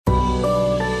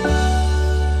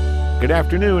Good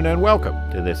afternoon and welcome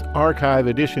to this archive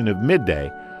edition of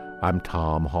Midday. I'm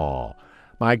Tom Hall.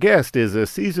 My guest is a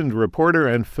seasoned reporter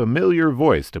and familiar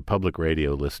voice to public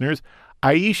radio listeners.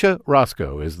 Ayesha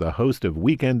Rascoe is the host of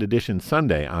Weekend Edition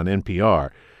Sunday on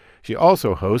NPR. She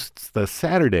also hosts the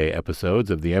Saturday episodes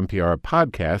of the NPR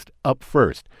podcast Up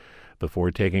First.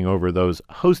 Before taking over those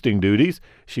hosting duties,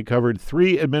 she covered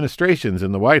 3 administrations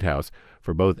in the White House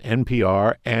for both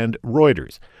NPR and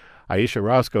Reuters. Ayesha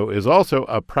Rascoe is also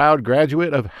a proud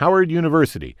graduate of Howard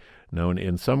University, known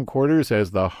in some quarters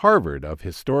as the Harvard of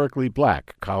historically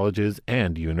black colleges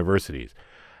and universities.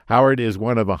 Howard is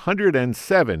one of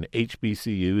 107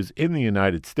 HBCUs in the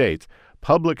United States,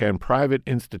 public and private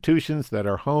institutions that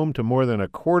are home to more than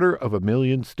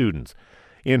 250,000 students.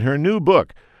 In her new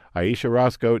book, Ayesha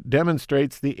Rascoe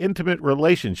demonstrates the intimate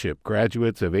relationship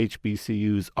graduates of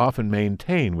HBCUs often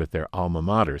maintain with their alma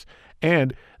maters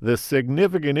and the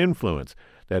significant influence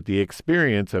that the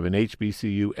experience of an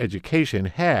HBCU education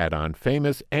had on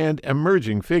famous and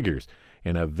emerging figures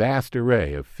in a vast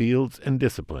array of fields and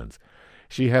disciplines.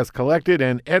 She has collected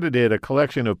and edited a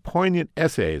collection of poignant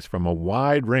essays from a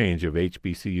wide range of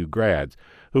HBCU grads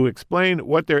who explain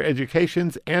what their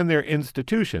educations and their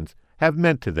institutions have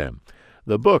meant to them.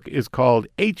 The book is called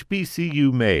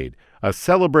HBCU Made, a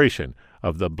celebration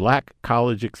of the Black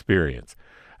college experience.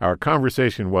 Our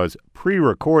conversation was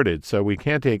pre-recorded, so we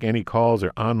can't take any calls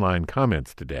or online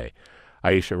comments today.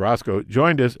 Ayesha Rascoe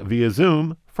joined us via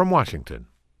Zoom from Washington.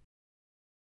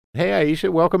 Hey,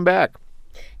 Ayesha, welcome back.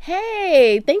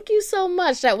 Hey, thank you so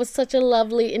much. That was such a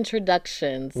lovely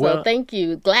introduction. So thank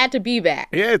you. Glad to be back.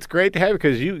 Yeah, it's great to have you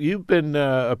because you've been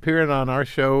appearing on our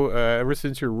show ever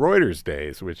since your Reuters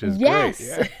days, which is great.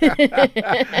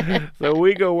 Yeah. So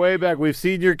we go way back. We've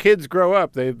seen your kids grow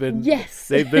up. They've been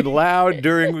loud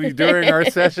during our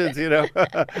sessions,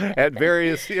 at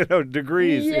various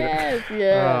degrees. Yes,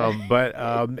 yeah. But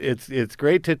it's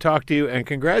great to talk to you, and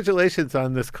congratulations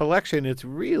on this collection. It's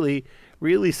really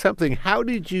something. How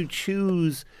did you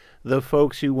choose the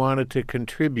folks you wanted to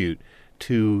contribute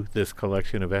to this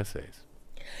collection of essays?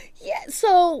 Yeah,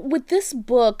 so with this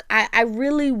book, I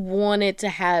really wanted to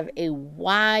have a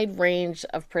wide range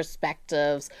of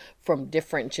perspectives from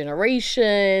different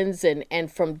generations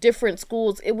and from different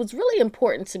schools. It was really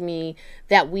important to me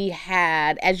that we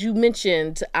had, as you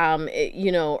mentioned,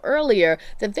 earlier,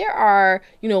 that there are,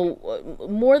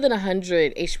 more than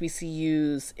 100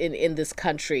 HBCUs in this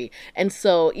country. And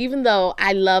so even though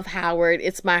I love Howard,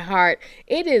 it's my heart,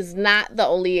 it is not the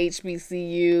only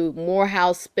HBCU.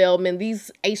 Morehouse, Spelman,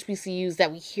 these HBCUs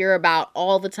that we hear about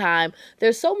all the time.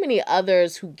 There's so many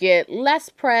others who get less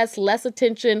press, less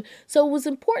attention. So it was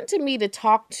important to me to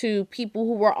talk to people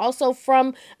who were also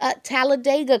from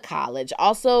Talladega College,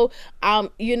 also,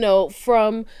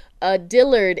 from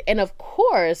Dillard. And of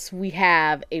course, we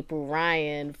have April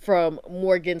Ryan from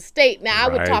Morgan State. Now, I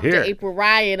would talk to April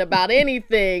Ryan about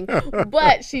anything,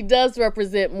 but she does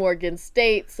represent Morgan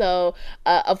State. So,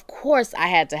 of course, I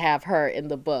had to have her in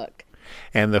the book.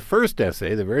 And the first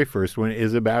essay, the very first one,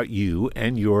 is about you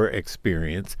and your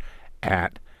experience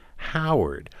at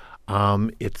Howard.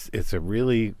 It's a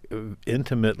really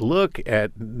intimate look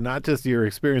at not just your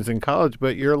experience in college,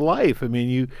 but your life. I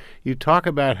mean, you talk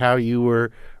about how you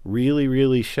were really,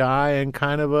 really shy and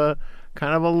kind of a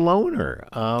loner.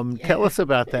 Tell us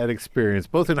about that experience,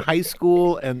 both in high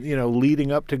school and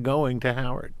leading up to going to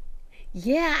Howard.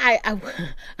 Yeah,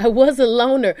 I was a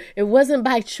loner. It wasn't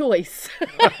by choice.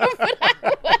 But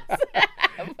I was.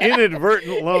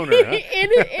 Inadvertent loner. Huh?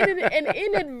 An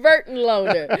inadvertent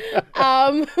loner.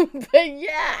 But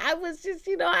yeah, I was just,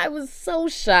 I was so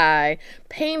shy,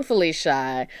 painfully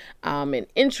shy, an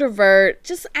introvert.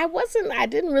 I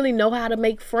didn't really know how to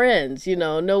make friends,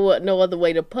 no other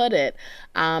way to put it.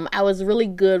 I was really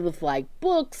good with like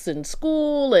books and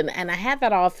school and I had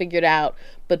that all figured out.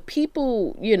 But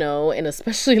people, and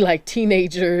especially like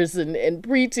teenagers and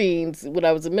preteens when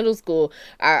I was in middle school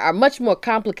are much more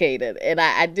complicated. And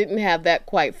I didn't have that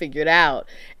quite figured out.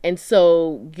 And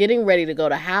so getting ready to go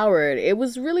to Howard, it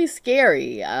was really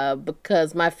scary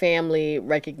because my family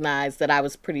recognized that I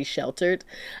was pretty sheltered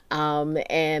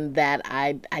and that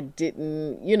I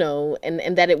didn't,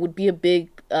 and that it would be a big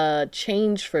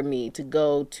change for me to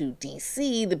go to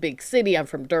D.C., the big city. I'm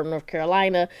from Durham, North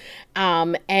Carolina.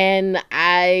 And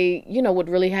I, would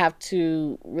really have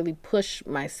to really push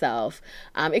myself.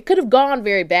 It could have gone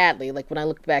very badly, like when I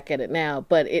look back at it now,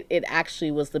 but it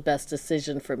actually was the best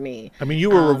decision for me. I mean, you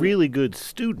were a really good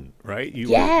student, right?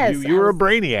 You were a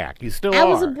brainiac. You still are. I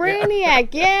was a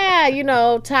brainiac,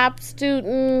 yeah. Top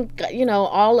student,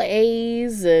 all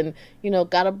A's and,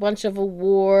 got a bunch of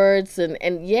awards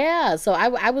and yeah, so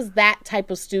I was that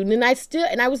type of student,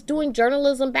 and I was doing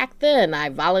journalism back then. I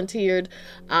volunteered.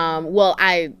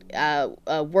 I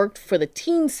worked for the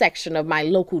teen section of my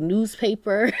local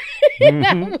newspaper. And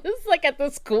I was like at the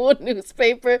school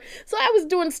newspaper. So I was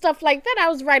doing stuff like that. I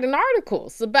was writing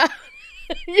articles about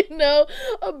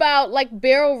about like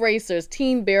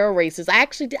teen barrel racers. I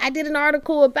did an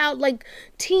article about like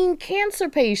teen cancer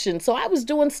patients. So I was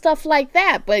doing stuff like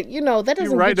that. But that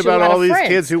doesn't write get you about a lot all of these friends.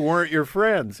 kids who weren't your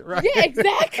friends, right? Yeah,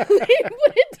 exactly.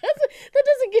 But that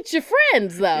doesn't get you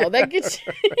friends though. That gets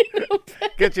you,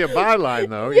 Get you a byline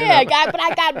though. yeah, but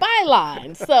I got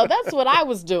bylines. So that's what I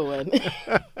was doing.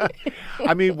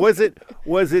 I mean, was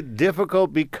it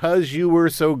difficult because you were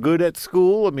so good at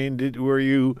school? I mean, were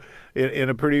you in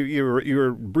a pretty, you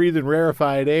were breathing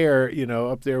rarefied air,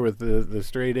 up there with the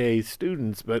straight A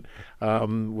students, but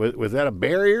was that a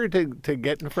barrier to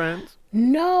getting friends?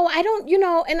 No, I don't,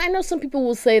 and I know some people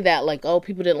will say that, like, oh,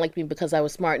 people didn't like me because I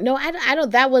was smart. No, I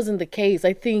don't, that wasn't the case.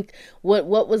 I think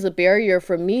what was a barrier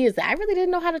for me is that I really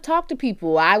didn't know how to talk to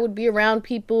people. I would be around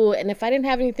people, and if I didn't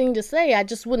have anything to say, I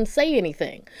just wouldn't say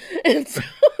anything. And so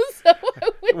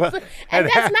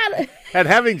that's not... And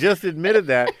having just admitted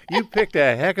that, you picked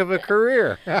a heck of a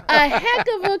career. A heck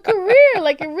of a career.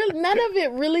 Like, none of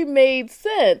it really made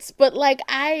sense. But, like,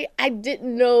 I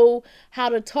didn't know how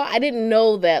to talk. I didn't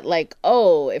know that, like,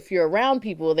 oh, if you're around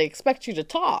people, they expect you to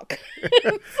talk.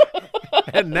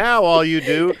 And now all you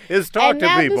do is talk to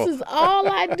people. This is all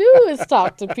I do is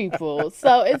talk to people.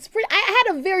 So it's I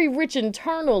had a very rich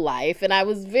internal life, and I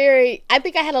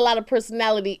think I had a lot of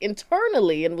personality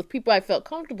internally and with people I felt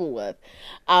comfortable with.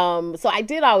 So I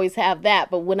did always have that.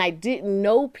 But when I didn't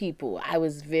know people, I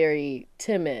was very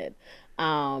timid.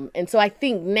 And so I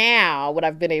think now what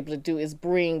I've been able to do is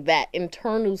bring that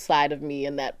internal side of me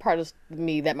and that part of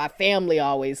me that my family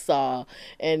always saw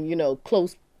and,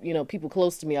 people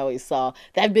close to me always saw,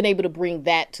 that I've been able to bring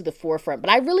that to the forefront. But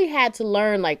I really had to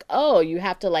learn, like, oh, you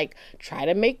have to, like, try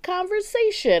to make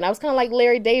conversation. I was kind of like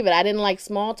Larry David. I didn't like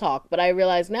small talk, but I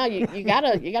realized now you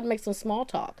gotta make some small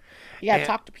talk. You gotta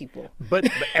talk to people. But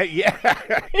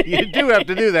yeah, you do have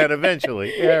to do that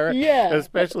eventually. Yeah.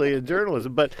 Especially in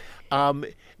journalism. But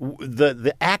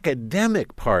the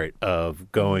academic part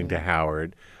of going to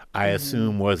Howard, I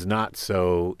assume, was not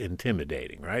so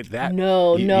intimidating, right?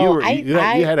 No. You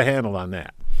had a handle on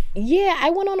that. Yeah, I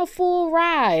went on a full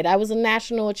ride. I was a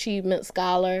National Achievement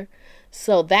Scholar.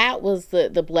 So that was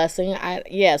the blessing.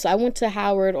 So I went to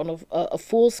Howard on a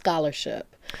full scholarship.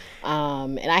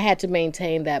 And I had to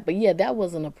maintain that. But yeah, that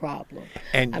wasn't a problem.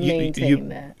 And I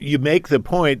maintained that. You make the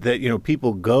point that,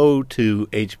 people go to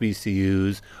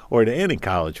HBCUs or to any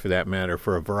college for that matter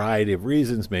for a variety of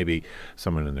reasons. Maybe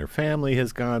someone in their family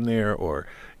has gone there, or,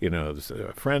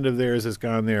 a friend of theirs has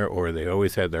gone there, or they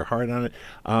always had their heart on it.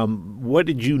 What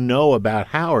did you know about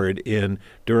Howard in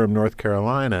Durham, North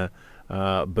Carolina,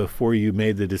 before you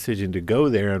made the decision to go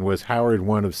there? And was Howard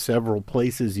one of several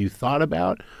places you thought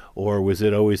about, or was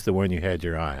it always the one you had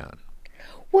your eye on?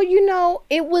 Well,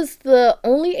 it was the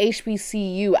only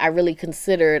HBCU I really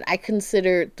considered. I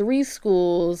considered 3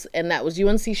 schools, and that was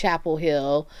UNC Chapel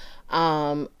Hill,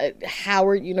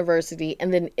 Howard University,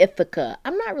 and then Ithaca.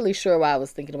 I'm not really sure why I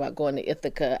was thinking about going to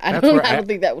Ithaca. I don't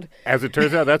think that would... As it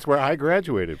turns out, that's where I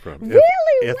graduated from. Really?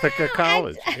 Ithaca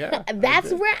College.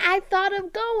 That's where I thought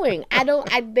of going.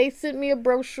 They sent me a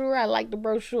brochure. I liked the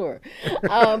brochure.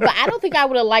 But I don't think I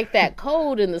would have liked that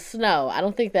cold in the snow. I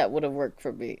don't think that would have worked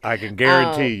for me. I can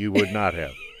guarantee you would not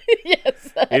have.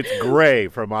 Yes. It's gray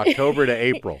from October to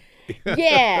April.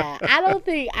 Yeah, I don't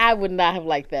think I would not have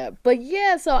liked that. But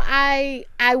yeah, so I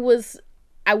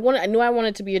knew I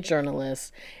wanted to be a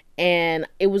journalist, and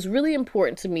it was really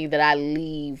important to me that I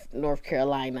leave North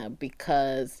Carolina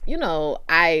because,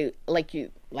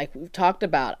 like we've talked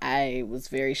about, I was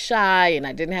very shy and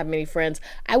I didn't have many friends.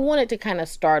 I wanted to kind of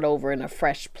start over in a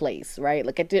fresh place, right?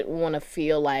 Like I didn't want to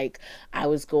feel like I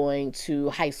was going to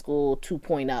high school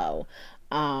 2.0.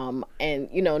 And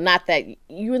not that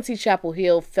UNC Chapel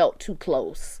Hill felt too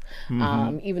close.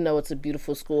 Even though it's a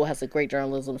beautiful school, has a great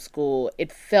journalism school,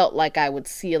 it felt like I would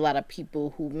see a lot of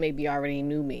people who maybe already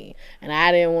knew me, and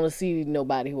I didn't want to see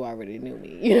nobody who already knew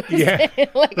me. You know what I'm saying?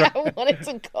 Like I wanted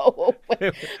to go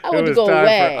away. I wanted to go away. It was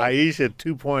time for Ayesha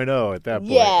 2.0 at that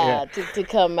point. Yeah, to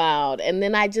come out, and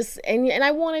then I just and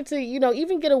I wanted to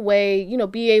even get away.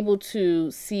 Be able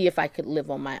to see if I could live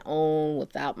on my own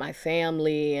without my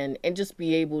family, and just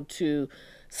be able to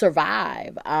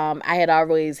survive. I had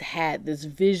always had this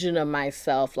vision of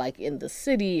myself like in the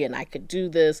city and I could do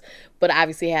this, but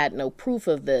obviously had no proof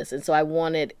of this. And so I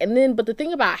wanted, but the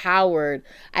thing about Howard,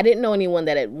 I didn't know anyone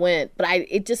that had went, but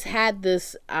it just had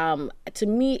this, to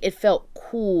me, it felt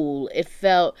cool. It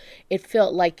felt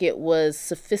like it was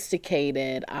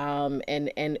sophisticated,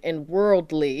 and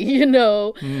worldly, you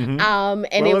know? And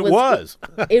Well, it was.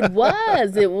 It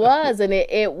was, and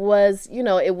it was,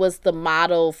 it was the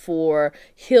model for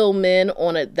Hillman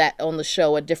on the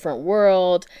show A Different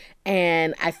World.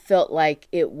 And I felt like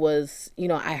it was,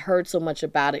 I heard so much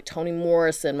about it. Toni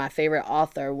Morrison, my favorite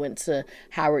author, went to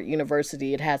Howard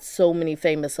University. It had so many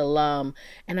famous alum.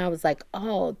 And I was like,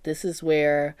 oh, this is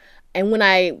where. And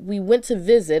when we went to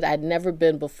visit, I'd never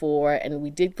been before, and we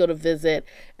did go to visit.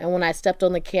 And when I stepped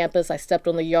on the campus, I stepped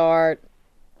on the yard.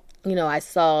 I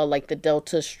saw like the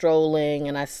Delta strolling,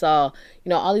 and I saw,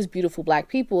 all these beautiful Black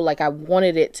people. Like I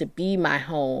wanted it to be my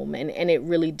home, and it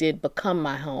really did become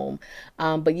my home.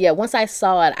 But yeah, once I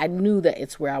saw it, I knew that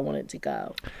it's where I wanted to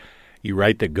go. You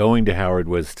write that going to Howard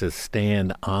was to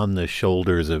stand on the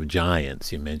shoulders of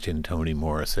giants. You mentioned Toni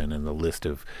Morrison, and the list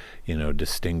of,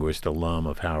 distinguished alum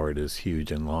of Howard is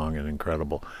huge and long and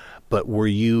incredible. But were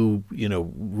you,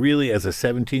 really as a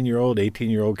 17-year-old,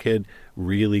 18-year-old kid,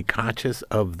 really conscious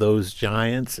of those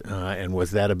giants? And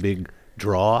was that a big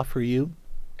draw for you?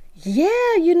 Yeah,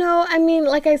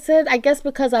 like I said, I guess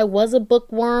because I was a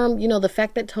bookworm, the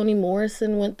fact that Toni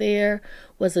Morrison went there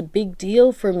was a big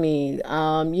deal for me.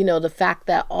 The fact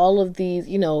that all of these,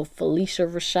 Felicia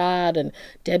Rashad and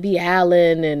Debbie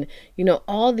Allen and,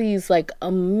 all these like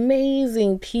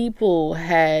amazing people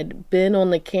had been on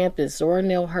the campus, Zora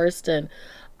Neale Hurston.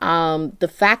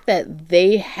 The fact that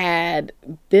they had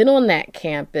been on that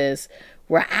campus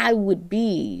where I would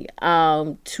be,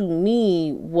 to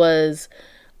me was...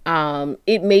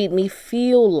 it made me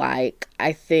feel like,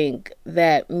 I think,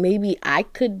 that maybe I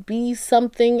could be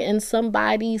something and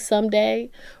somebody someday,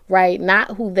 right?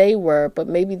 Not who they were, but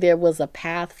maybe there was a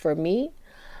path for me.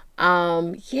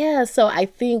 So I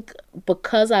think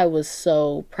because I was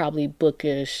so probably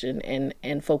bookish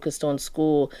and focused on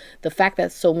school, the fact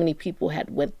that so many people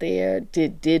had went there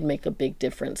did make a big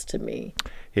difference to me.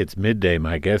 It's midday.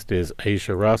 My guest is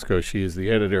Ayesha Rascoe. She is the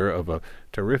editor of a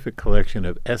terrific collection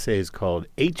of essays called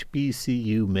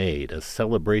HBCU Made, a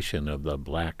celebration of the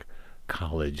Black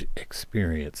college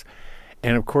experience.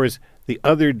 And, of course, the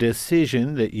other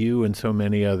decision that you and so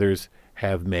many others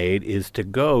have made is to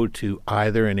go to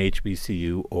either an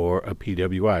HBCU or a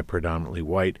PWI, predominantly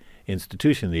white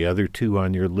institution. The other two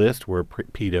on your list were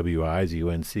PWIs,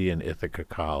 UNC and Ithaca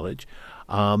College.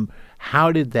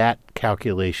 How did that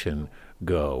calculation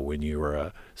go when you were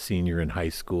a senior in high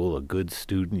school, a good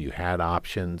student, you had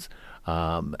options?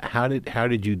 How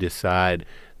did you decide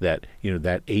that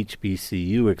that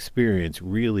HBCU experience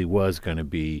really was going to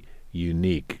be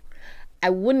unique?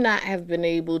 I would not have been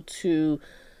able to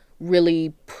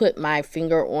really put my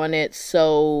finger on it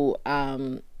so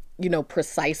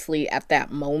precisely at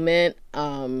that moment.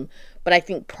 But I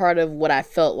think part of what I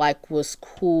felt like was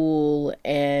cool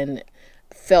and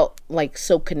felt like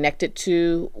so connected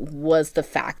to was the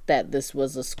fact that this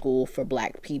was a school for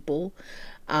Black people,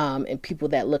 and people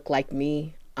that look like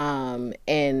me, and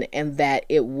that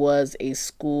it was a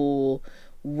school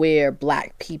where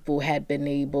Black people had been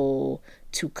able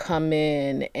to come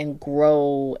in and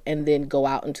grow and then go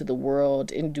out into the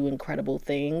world and do incredible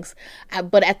things.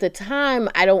 But at the time,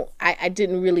 I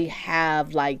didn't really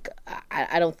have I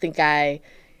don't think I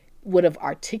would have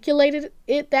articulated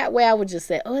it that way. I would just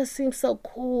say, oh, it seems so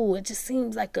cool. It just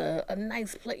seems like a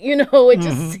nice place. It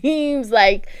just seems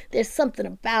like there's something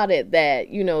about it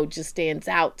that, just stands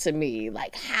out to me,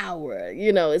 like Howard,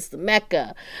 it's the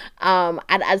Mecca.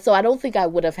 So I don't think I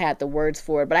would have had the words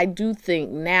for it, but I do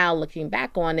think now looking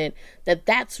back on it, that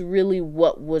that's really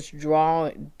what was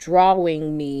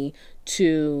drawing me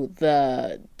to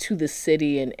the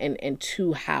city and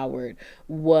to Howard,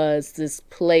 was this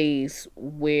place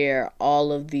where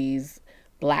all of these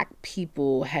Black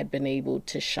people had been able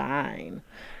to shine.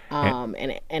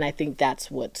 And I think that's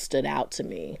what stood out to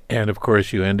me. And of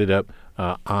course you ended up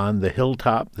on the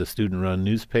Hilltop, the student-run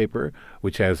newspaper,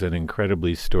 which has an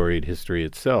incredibly storied history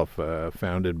itself,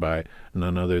 founded by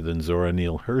none other than Zora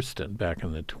Neale Hurston back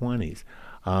in the 1920s.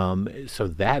 So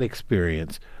that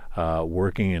experience,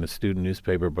 working in a student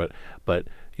newspaper, but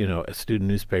a student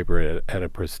newspaper at a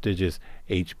prestigious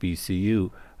HBCU,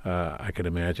 I can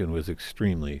imagine was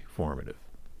extremely formative.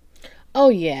 Oh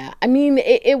yeah. I mean,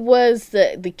 it was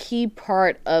the key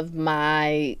part of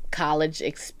my college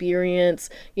experience.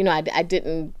 I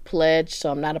didn't pledge, so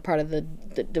I'm not a part of the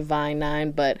Divine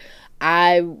Nine, but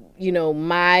I,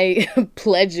 my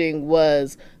pledging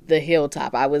was the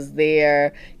Hilltop. I was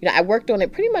there. I worked on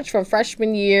it pretty much from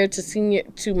freshman year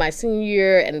to my senior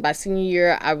year, and by senior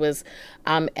year I was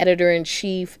editor in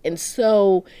chief, and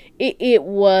so it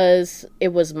was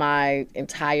my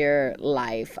entire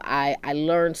life. I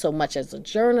learned so much as a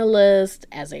journalist,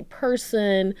 as a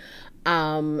person.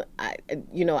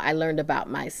 I learned about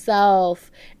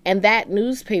myself, and that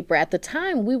newspaper at the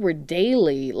time, we were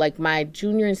daily. Like my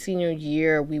junior and senior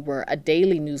year, we were a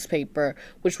daily newspaper,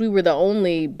 which we were the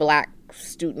only Black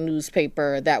student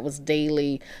newspaper that was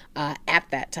daily at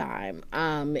that time.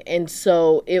 And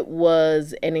so it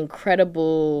was an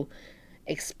incredible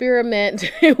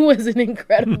experiment. It was an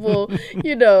incredible,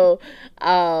 it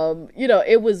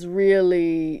was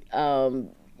really,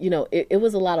 it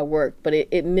was a lot of work, but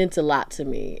it meant a lot to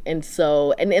me. And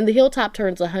so, and the Hilltop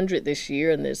turns 100 this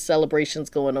year, and there's celebrations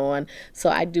going on. So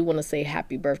I do want to say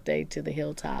happy birthday to the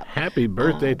Hilltop. Happy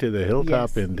birthday to the Hilltop,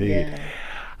 yes, indeed. Yeah.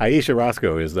 Ayesha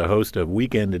Rascoe is the host of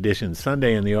Weekend Edition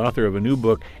Sunday and the author of a new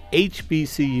book,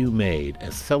 HBCU Made,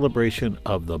 a celebration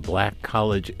of the Black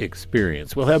college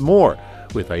experience. We'll have more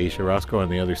with Ayesha Rascoe on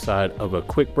the other side of a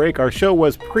quick break. Our show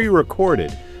was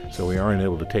pre-recorded, so we aren't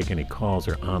able to take any calls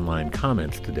or online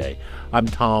comments today. I'm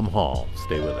Tom Hall.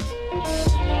 Stay with us.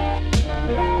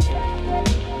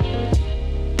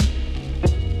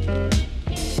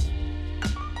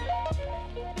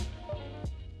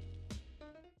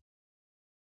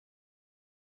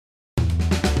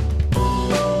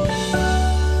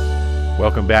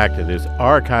 Welcome back to this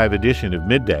archive edition of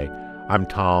Midday. I'm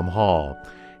Tom Hall.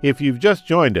 If you've just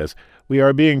joined us, we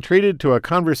are being treated to a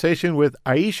conversation with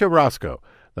Ayesha Rascoe,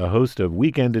 the host of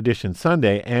Weekend Edition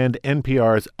Sunday and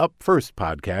NPR's Up First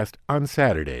podcast on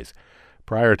Saturdays.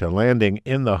 Prior to landing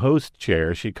in the host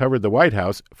chair, she covered the White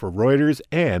House for Reuters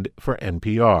and for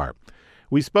NPR.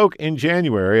 We spoke in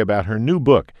January about her new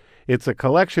book. It's a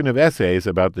collection of essays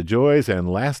about the joys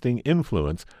and lasting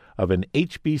influence of an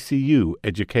HBCU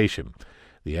education.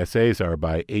 The essays are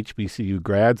by HBCU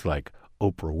grads like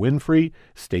Oprah Winfrey,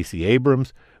 Stacey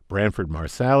Abrams, Branford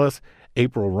Marsalis,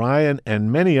 April Ryan,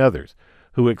 and many others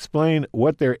who explain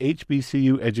what their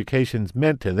HBCU educations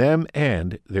meant to them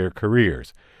and their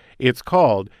careers. It's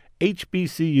called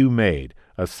HBCU Made,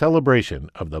 a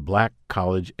celebration of the Black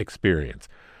college experience.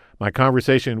 My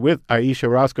conversation with Ayesha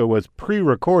Rascoe was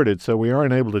pre-recorded, so we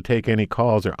aren't able to take any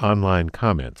calls or online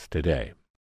comments today.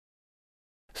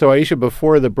 So, Ayesha,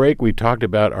 before the break, we talked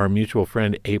about our mutual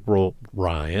friend April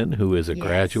Ryan, who is a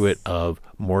graduate of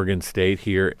Morgan State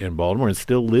here in Baltimore and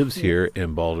still lives here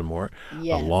in Baltimore,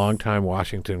 a longtime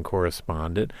Washington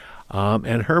correspondent.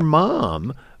 And her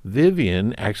mom,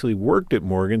 Vivian, actually worked at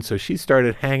Morgan, so she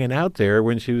started hanging out there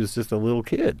when she was just a little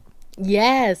kid.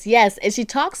 Yes. And she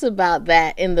talks about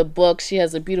that in the book. She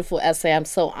has a beautiful essay. I'm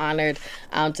so honored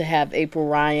to have April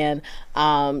Ryan,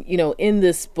 in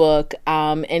this book.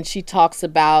 And she talks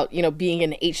about, being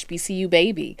an HBCU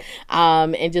baby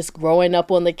and just growing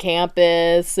up on the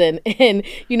campus. And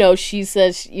she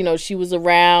says, she was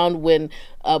around when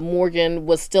Morgan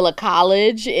was still a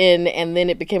college, and then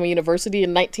it became a university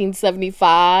in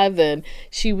 1975, and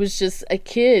she was just a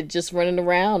kid just running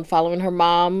around following her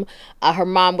mom. Her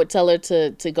mom would tell her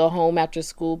to go home after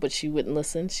school, but she wouldn't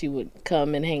listen. She would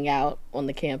come and hang out on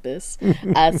the campus.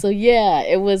 So yeah,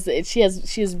 she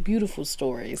has beautiful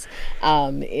stories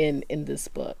in this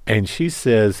book. And she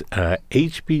says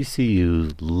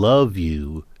HBCUs love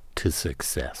you to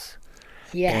success.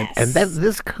 Yes. And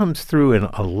this comes through in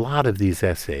a lot of these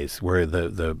essays where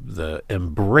the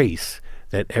embrace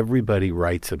that everybody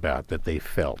writes about that they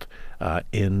felt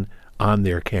on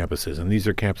their campuses. And these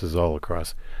are campuses all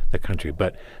across the country.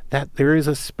 But that there is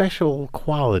a special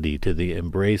quality to the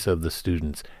embrace of the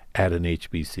students at an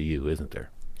HBCU, isn't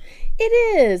there?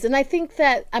 It is. And I think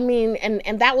that,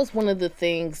 and that was one of the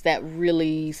things that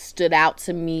really stood out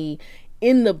to me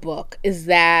in the book, is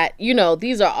that,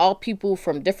 these are all people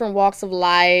from different walks of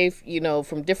life,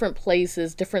 from different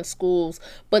places, different schools,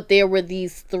 but there were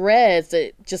these threads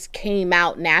that just came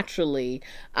out naturally,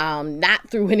 not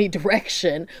through any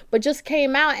direction, but just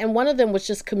came out. And one of them was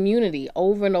just community.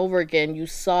 Over and over again, you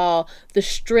saw the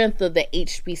strength of the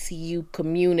HBCU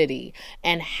community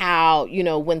and how,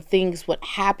 when things would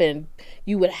happen,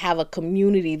 you would have a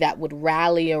community that would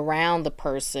rally around the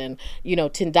person.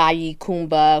 Tendayi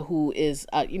Kumba, who is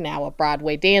now a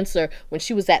Broadway dancer, when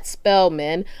she was at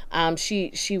Spelman,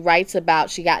 she writes about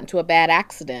she got into a bad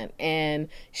accident and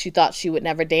she thought she would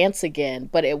never dance again,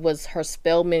 but it was her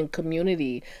Spelman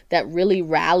community that really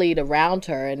rallied around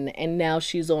her, and now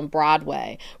she's on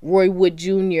Broadway. Roy Wood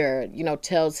Jr.,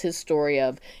 tells his story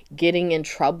of getting in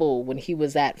trouble when he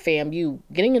was at FAMU,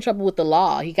 getting in trouble with the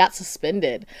law. He got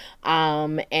suspended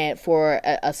and for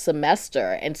a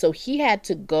semester, and so he had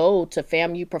to go to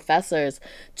FAMU professors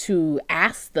to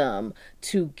ask them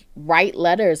to write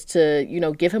letters to,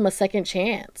 give him a second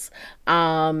chance.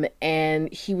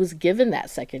 And he was given that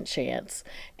second chance.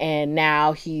 And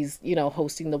now he's,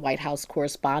 hosting the White House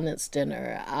Correspondents'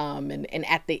 Dinner and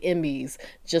at the Emmys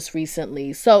just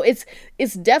recently. So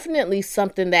it's definitely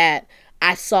something that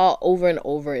I saw over and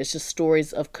over. It's just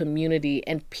stories of community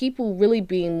and people really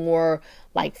being more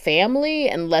like family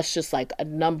and less just like a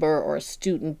number or a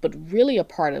student, but really a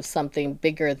part of something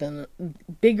bigger than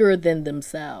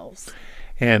themselves.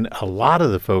 And a lot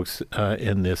of the folks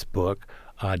in this book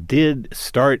did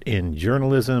start in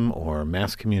journalism or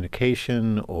mass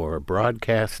communication or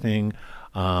broadcasting.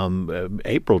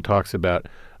 April talks about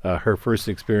her first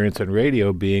experience in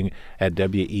radio being at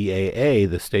WEAA,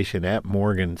 the station at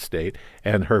Morgan State,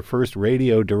 and her first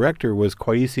radio director was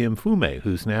Kwesi Mfume,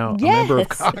 who's now a member of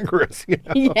Congress.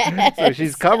 Yes. So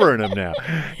she's covering him now.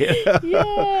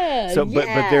 Yeah. So,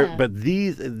 but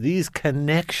these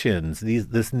connections,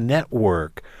 this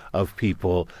network of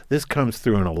people, this comes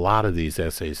through in a lot of these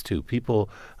essays too.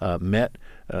 People met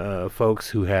folks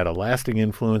who had a lasting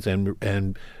influence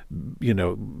and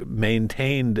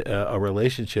maintained a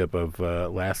relationship of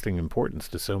lasting importance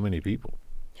to so many people.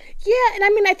 Yeah, and I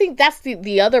mean, I think that's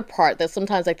the other part that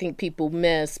sometimes I think people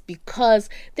miss, because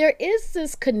there is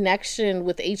this connection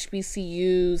with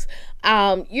HBCUs.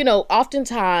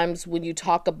 Oftentimes when you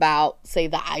talk about, say,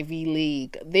 the Ivy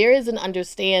League, there is an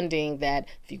understanding that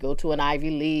if you go to an Ivy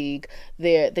League,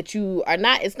 that you are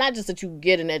not, it's not just that you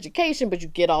get an education, but you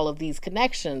get all of these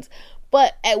connections.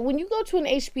 But when you go to an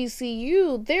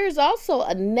HBCU, there's also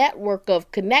a network of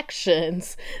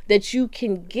connections that you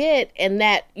can get, and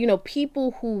that,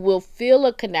 people who will feel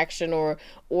a connection or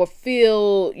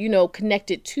feel,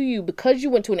 connected to you because you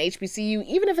went to an HBCU,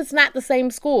 even if it's not the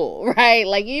same school, right?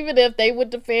 Like, even if they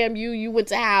went to FAMU, you went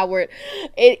to Howard,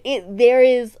 there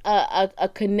is a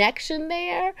connection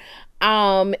there.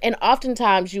 And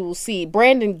oftentimes you will see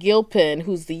Brandon Gilpin,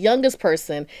 who's the youngest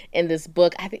person in this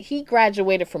book. I think he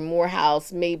graduated from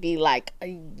Morehouse maybe like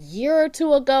a year or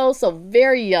two ago, so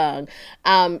very young.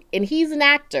 And he's an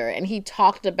actor, and he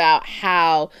talked about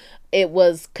how it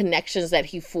was connections that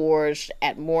he forged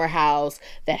at Morehouse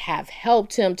that have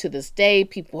helped him to this day.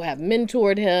 People have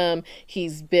mentored him.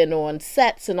 He's been on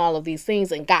sets and all of these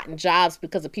things and gotten jobs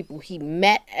because of people he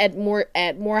met at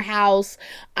Morehouse.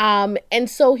 And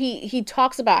so he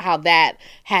talks about how that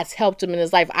has helped him in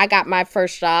his life. I got my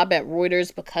first job at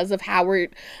Reuters because of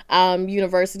Howard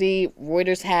University.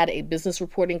 Reuters had a business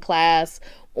reporting class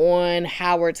on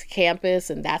Howard's campus,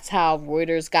 and that's how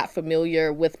Reuters got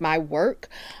familiar with my work.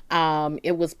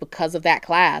 It was because of that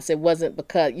class. It wasn't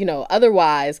because,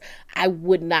 otherwise I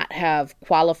would not have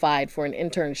qualified for an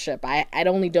internship. I'd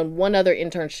only done one other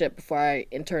internship before I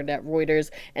interned at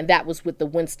Reuters, and that was with the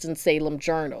Winston-Salem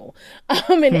Journal.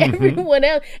 And everyone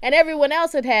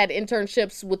else had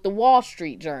internships with the Wall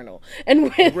Street Journal and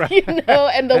with,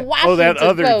 and the Washington that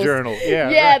other Post. journal.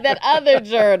 Yeah, that other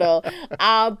journal.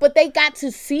 But they got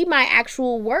to see my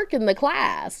actual work in the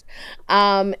class.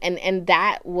 And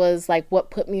that was like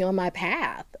what put me on my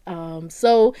path.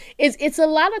 So it's a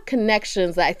lot of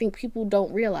connections that I think people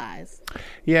don't realize.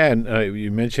 Yeah, and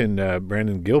you mentioned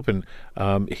Brandon Gilpin.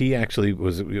 He actually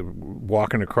was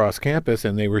walking across campus,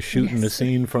 and they were shooting a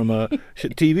scene from a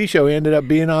TV show. He ended up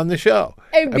being on the show.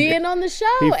 And on the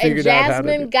show. And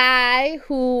Jasmine Guy,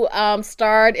 who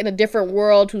starred in A Different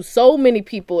World, who so many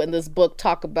people in this book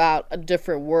talk about A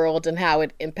Different World and how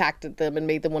it impacted them and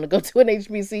made them want to go to an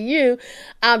HBCU.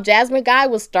 Jasmine Guy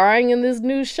was starring in this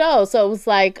new show. So it was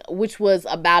like, which was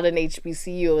about an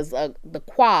HBCU. It was The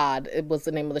Quad. It was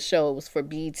the name of the show. It was for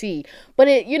BET. But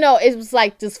it was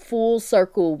like this full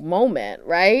circle moment,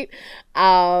 right?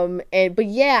 But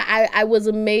yeah, I was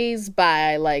amazed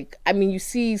by, you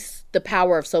see the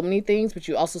power of so many things, but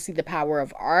you also see the power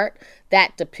of art.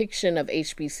 That depiction of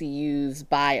HBCUs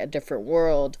by A Different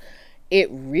World, it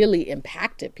really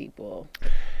impacted people.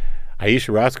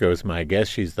 Ayesha Rascoe is my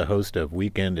guest. She's the host of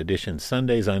Weekend Edition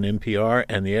Sundays on NPR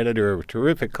and the editor of a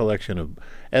terrific collection of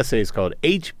essays called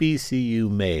HBCU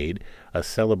Made, a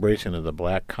celebration of the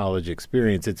Black college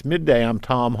experience. It's midday. I'm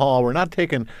Tom Hall. We're not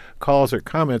taking calls or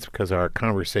comments because our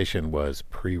conversation was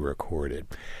pre-recorded.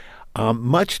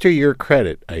 Much to your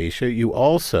credit, Ayesha, you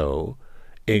also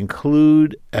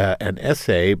include an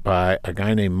essay by a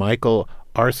guy named Michael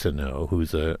Arsenault,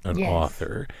 who's an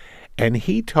author. And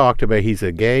he talked about, he's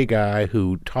a gay guy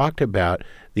who talked about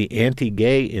the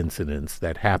anti-gay incidents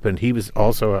that happened. He is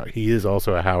also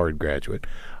a Howard graduate.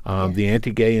 The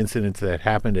anti-gay incidents that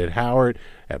happened at Howard,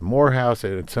 at Morehouse,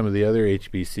 and at some of the other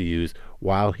HBCUs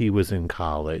while he was in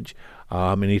college.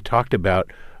 And he talked about,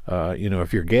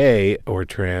 if you're gay or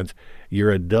trans,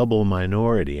 you're a double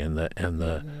minority, and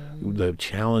the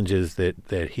challenges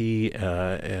that he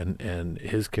and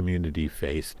his community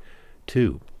faced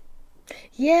too.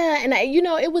 Yeah, and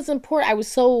it was important. I was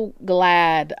so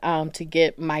glad to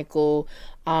get Michael's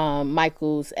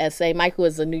essay. Michael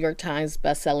is a New York Times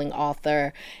bestselling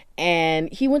author, and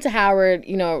he went to Howard,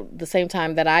 the same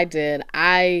time that I did.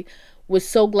 I was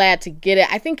so glad to get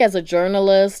it. I think as a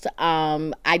journalist,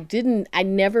 I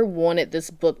never wanted this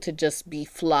book to just be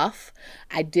fluff.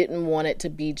 I didn't want it to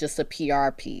be just a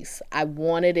PR piece. I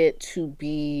wanted it to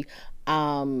be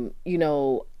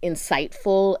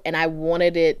insightful, and I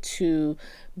wanted it to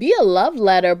be a love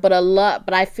letter, but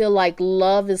I feel like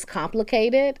love is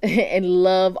complicated and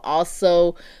love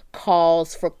also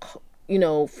calls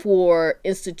for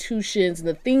institutions and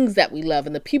the things that we love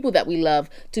and the people that we love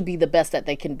to be the best that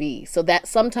they can be. So that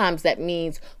sometimes that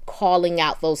means calling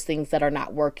out those things that are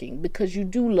not working, because you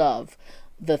do love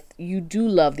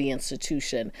the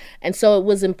institution. And so it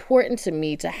was important to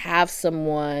me to have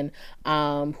someone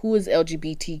who is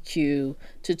LGBTQ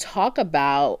to talk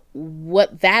about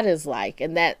what that is like,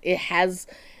 and that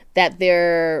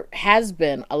there has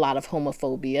been a lot of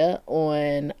homophobia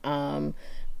on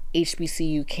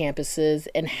HBCU campuses,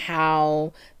 and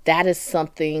how that is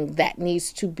something that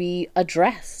needs to be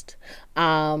addressed,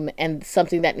 and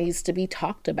something that needs to be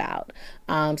talked about.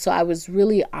 So I was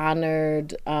really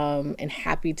honored and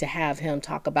happy to have him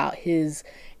talk about his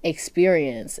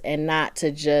experience, and not to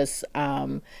just,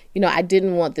 I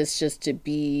didn't want this just to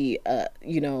be,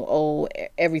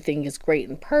 everything is great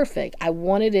and perfect. I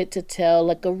wanted it to tell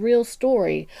like a real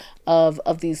story of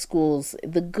these schools,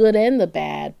 the good and the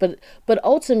bad, but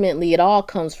ultimately it all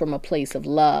comes from a place of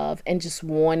love and just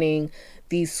wanting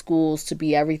these schools to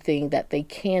be everything that they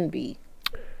can be.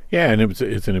 Yeah, and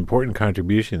it's an important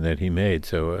contribution that he made.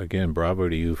 So again, bravo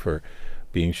to you for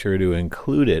being sure to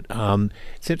include it.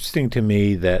 It's interesting to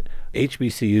me that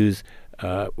HBCUs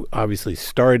obviously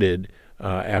started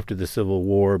after the Civil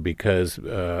War because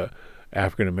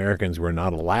African Americans were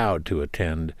not allowed to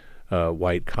attend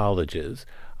white colleges.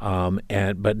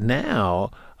 But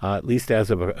now, at least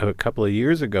as of a couple of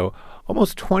years ago,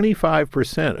 almost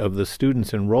 25% of the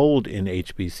students enrolled in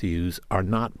HBCUs are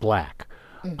not black.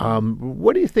 Mm-hmm.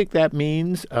 What do you think that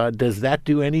means? Does that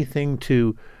do anything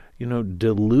to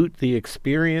dilute the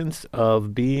experience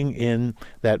of being in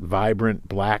that vibrant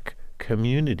black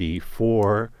community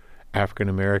for African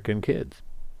American kids?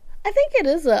 I think it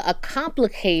is a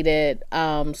complicated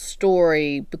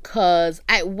story, because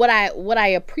what I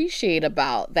appreciate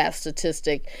about that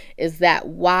statistic is that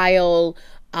while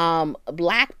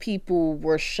Black people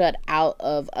were shut out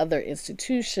of other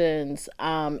institutions,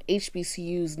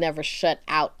 HBCUs never shut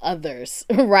out others,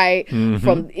 right? Mm-hmm.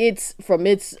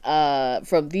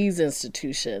 From these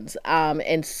institutions.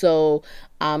 And so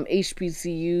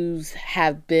HBCUs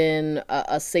have been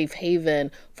a safe haven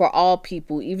for all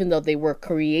people, even though they were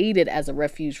created as a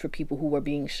refuge for people who were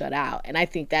being shut out. And I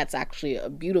think that's actually a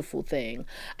beautiful thing.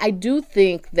 I do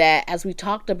think that, as we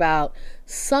talked about,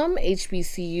 some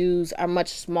HBCUs are much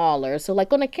smaller. So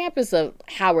like on the campus of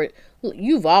Howard,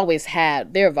 there have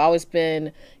always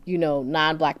been,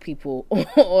 non-Black people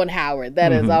on Howard.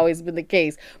 That has always been the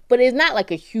case. But it's not like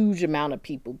a huge amount of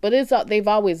people, but they've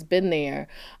always been there.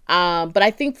 But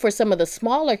I think for some of the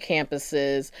smaller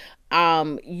campuses,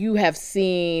 you have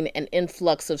seen an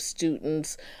influx of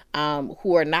students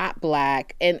who are not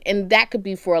Black. And that could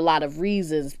be for a lot of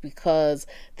reasons, because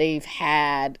they've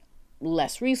had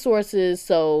less resources,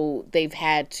 so they've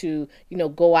had to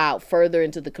go out further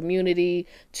into the community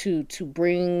to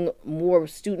bring more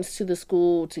students to the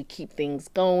school to keep things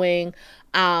going,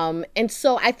 and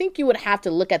so I think you would have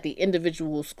to look at the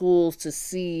individual schools to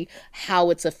see how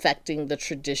it's affecting the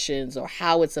traditions or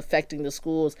how it's affecting the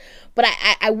schools. But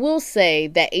I will say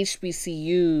that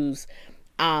HBCUs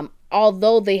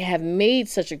although they have made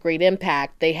such a great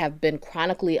impact, they have been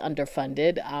chronically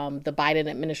underfunded. The Biden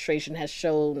administration has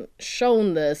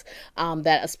shown this,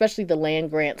 that especially the land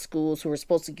grant schools who are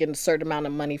supposed to get a certain amount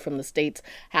of money from the states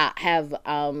have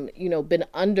been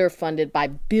underfunded by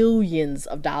billions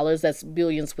of dollars. That's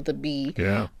billions with a B.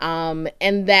 Yeah.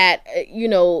 And that,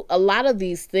 a lot of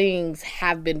these things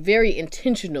have been very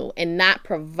intentional in not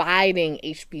providing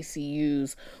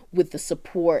HBCUs with the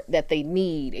support that they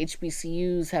need.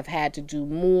 HBCUs have had to do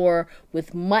more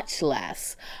with much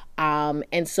less.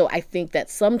 And so I think that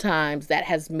sometimes that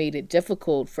has made it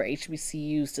difficult for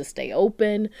HBCUs to stay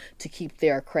open, to keep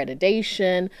their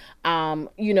accreditation.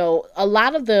 A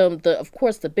lot of them, of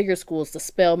course, the bigger schools, the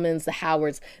Spelmans, the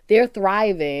Howards, they're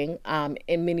thriving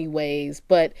in many ways,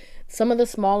 but some of the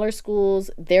smaller schools,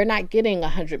 they're not getting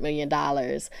 $100 million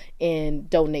in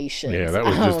donations. Yeah, that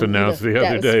was just announced the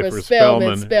other day for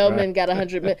Spelman. Spelman got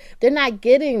 $100 million. They're not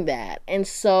getting that. And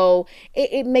so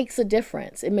it makes a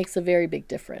difference. It makes a very big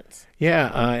difference.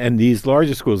 Yeah, and these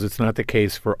larger schools, it's not the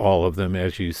case for all of them,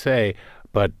 as you say,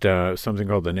 but something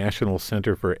called the National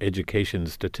Center for Education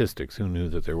Statistics. Who knew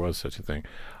that there was such a thing?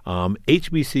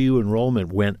 HBCU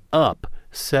enrollment went up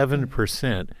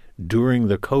 7% during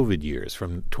the COVID years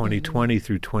from 2020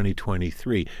 through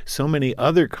 2023. So many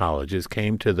other colleges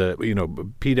came to the,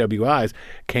 PWIs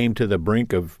came to the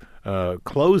brink of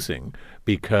closing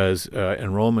because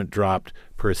enrollment dropped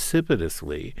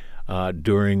precipitously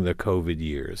during the COVID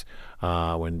years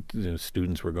when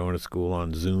students were going to school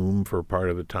on Zoom for part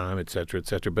of the time, et cetera, et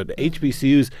cetera. But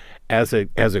HBCUs as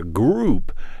a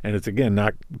group, and it's again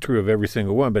not true of every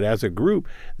single one, but as a group,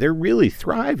 they're really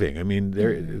thriving. I mean,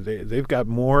 they've got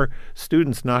more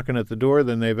students knocking at the door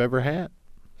than they've ever had.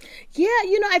 Yeah,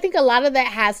 I think a lot of that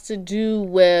has to do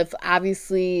with,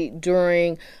 obviously,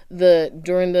 during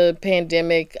the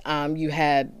pandemic, you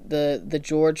had the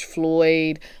George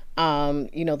Floyd,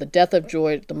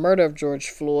 the murder of George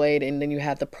Floyd, and then you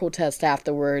had the protest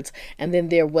afterwards, and then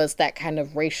there was that kind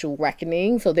of racial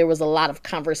reckoning. So there was a lot of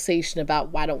conversation about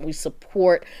why don't we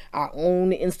support our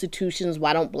own institutions?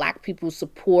 Why don't Black people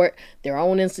support their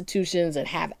own institutions and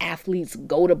have athletes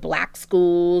go to Black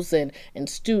schools and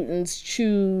students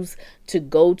choose to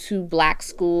go to Black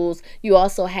schools? You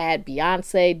also had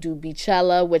Beyonce do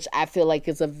Beachella, which I feel like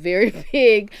is a very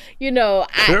big,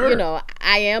 Sure.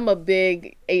 I am a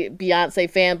big Beyonce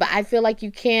fan, but I feel like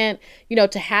you can't,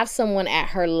 to have someone at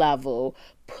her level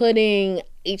putting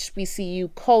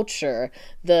HBCU culture,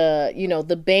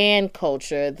 the band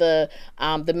culture, the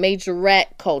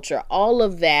majorette culture, all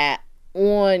of that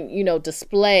on,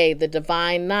 display, the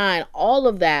Divine Nine, all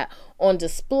of that on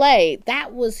display,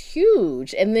 that was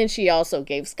huge. And then she also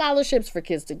gave scholarships for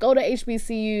kids to go to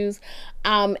HBCUs.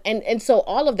 And so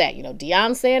all of that,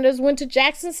 Deion Sanders went to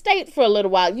Jackson State for a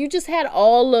little while. You just had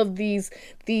all of these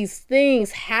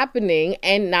things happening.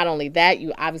 And not only that,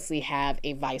 you obviously have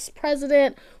a vice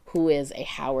president who is a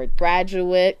Howard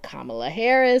graduate, Kamala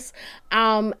Harris.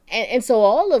 And so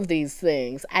all of these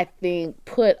things, I think,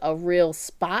 put a real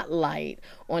spotlight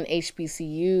on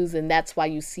HBCUs, and that's why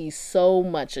you see so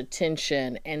much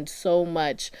attention and so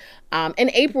much. And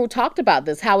April talked about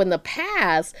this, how in the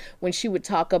past, when she would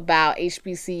talk about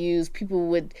HBCUs, people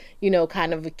would,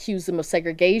 kind of accuse them of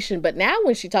segregation. But now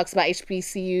when she talks about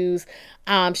HBCUs,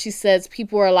 she says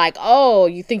people are like, oh,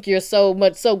 you think you're so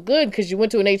good because you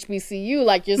went to an HBCU,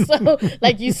 like you're so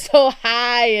so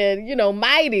high and,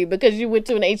 mighty because you went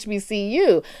to an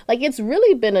HBCU. Like, it's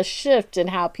really been a shift in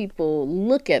how people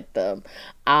look at them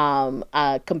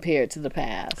compared to the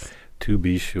past. To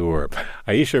be sure.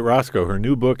 Ayesha Rascoe, her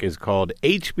new book is called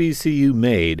HBCU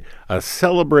Made, a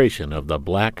celebration of the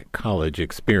Black college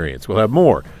experience. We'll have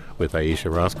more with Ayesha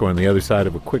Rascoe on the other side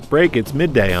of a quick break. It's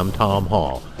midday. I'm Tom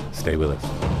Hall. Stay with us.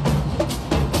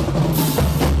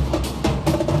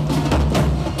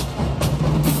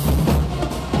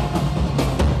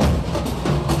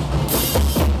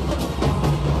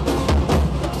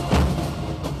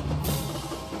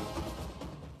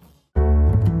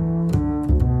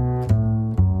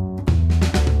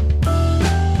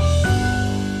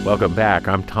 Welcome back.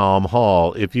 I'm Tom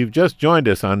Hall. If you've just joined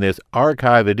us on this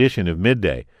archive edition of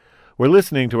Midday, we're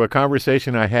listening to a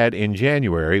conversation I had in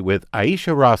January with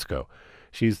Ayesha Rascoe.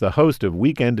 She's the host of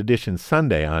Weekend Edition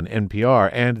Sunday on NPR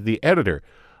and the editor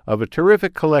of a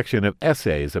terrific collection of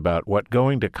essays about what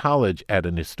going to college at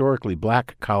an historically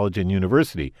Black college and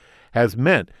university has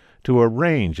meant to a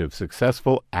range of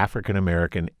successful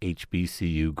African-American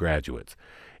HBCU graduates.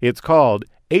 It's called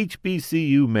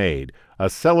HBCU Made, a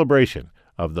celebration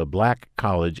of the Black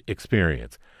college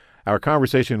experience. Our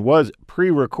conversation was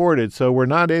pre-recorded, so we're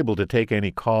not able to take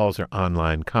any calls or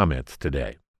online comments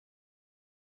today.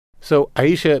 So,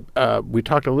 Ayesha, we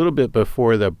talked a little bit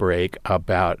before the break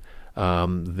about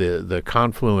the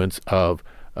confluence of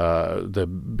the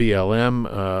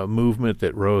BLM movement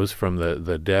that rose from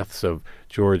the deaths of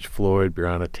George Floyd,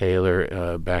 Breonna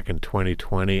Taylor back in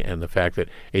 2020, and the fact that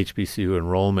HBCU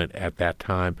enrollment at that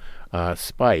time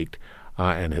spiked.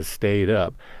 And has stayed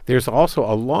up. There's also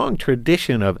a long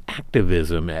tradition of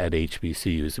activism at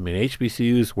HBCUs. I mean,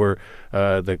 HBCUs were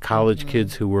the college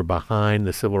kids who were behind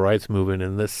the civil rights movement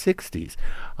in the 60s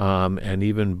and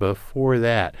even before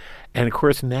that. And, of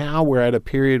course, now we're at a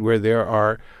period where there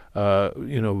are,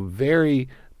 very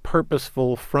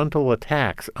purposeful frontal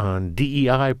attacks on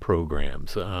DEI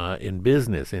programs in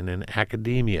business and in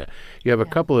academia. You have a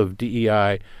couple of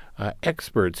DEI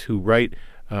experts who write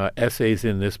essays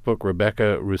in this book,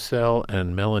 Rebecca Roussel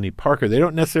and Melanie Parker. They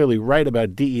don't necessarily write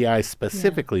about DEI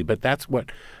specifically, but that's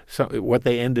what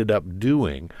they ended up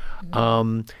doing.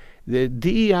 The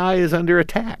DEI is under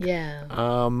attack. Yeah.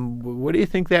 What do you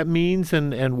think that means,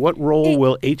 and what role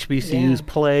will HBCUs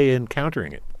play in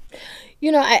countering it?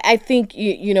 I think,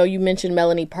 you mentioned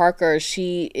Melanie Parker.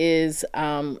 She is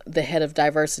the head of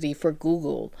diversity for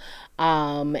Google.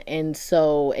 And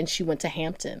she went to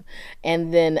Hampton.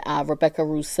 And then Rebecca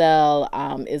Roussel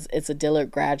is a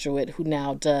Dillard graduate who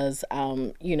now does,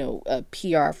 a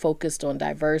PR focused on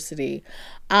diversity.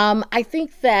 I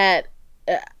think that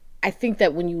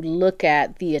when you look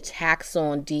at the attacks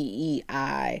on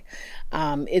DEI,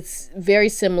 it's very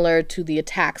similar to the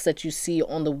attacks that you see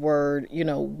on the word,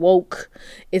 woke.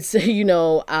 It's,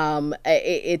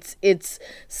 it's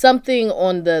something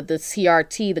on the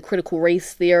CRT, the critical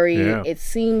race theory. Yeah. It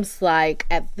seems like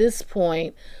at this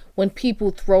point, when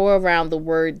people throw around the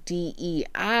word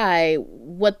DEI,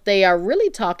 what they are really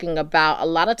talking about a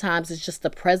lot of times is just the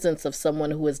presence of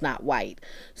someone who is not white.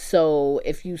 So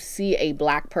if you see a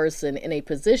black person in a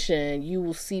position, you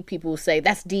will see people say,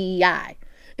 that's DEI.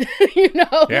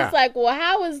 It's like, well,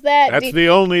 how is that? That's the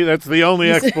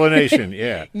only explanation.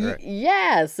 Yeah. Right.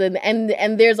 Yes.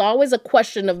 And there's always a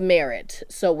question of merit.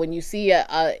 So when you see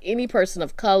any person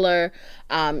of color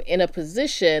in a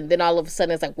position, then all of a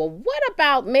sudden it's like, well, what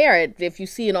about merit? If you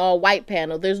see an all white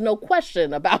panel, there's no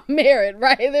question about merit,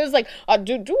 right? There's like,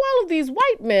 do all of these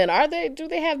white men, do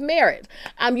they have merit?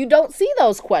 You don't see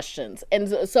those questions.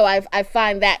 And so I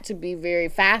find that to be very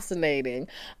fascinating,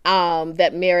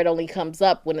 that merit only comes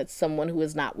up when it's someone who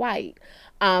is not white.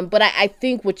 But I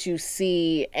think what you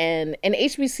see, and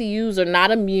HBCUs are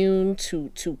not immune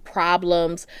to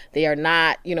problems. They are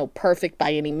not, perfect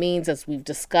by any means, as we've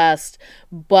discussed.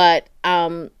 But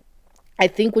I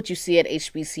think what you see at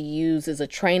HBCUs is a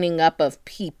training up of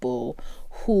people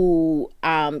who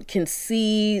can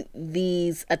see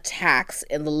these attacks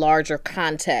in the larger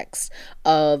context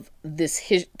of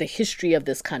the history of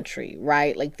this country,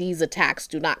 right? Like, these attacks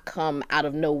do not come out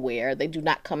of nowhere. They do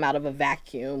not come out of a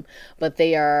vacuum, but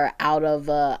they are out of,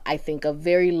 I think, a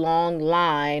very long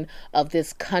line of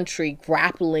this country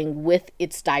grappling with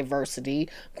its diversity,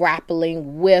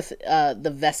 grappling with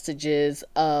the vestiges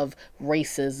of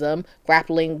racism,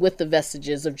 grappling with the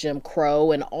vestiges of Jim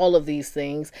Crow and all of these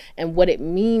things, and what it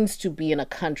means to be in a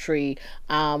country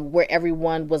where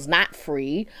everyone was not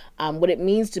free, what it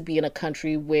means to be in a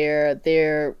country where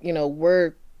there,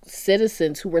 were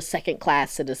citizens who were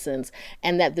second-class citizens,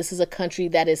 and that this is a country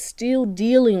that is still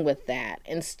dealing with that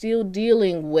and still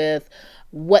dealing with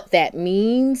what that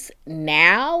means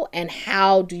now and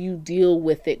how do you deal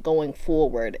with it going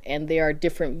forward. And there are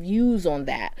different views on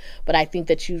that. But I think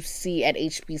that you see at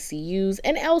HBCUs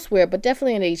and elsewhere, but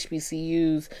definitely at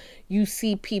HBCUs, you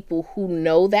see people who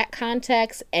know that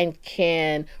context and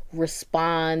can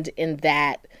respond in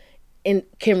that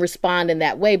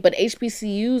way. But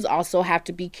HBCUs also have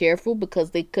to be careful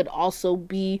because they could also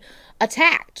be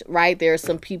attacked, right? There are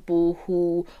some people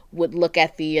who would look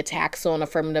at the attacks on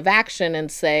affirmative action and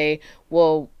say,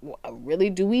 well, really,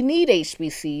 do we need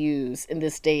HBCUs in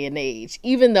this day and age?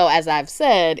 Even though, as I've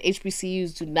said,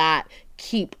 HBCUs do not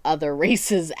keep other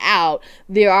races out,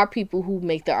 there are people who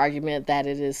make the argument that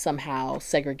it is somehow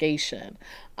segregation.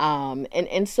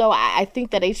 And so I think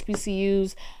that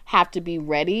HBCUs have to be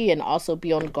ready and also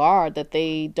be on guard that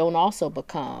they don't also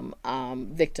become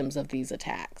victims of these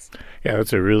attacks. Yeah,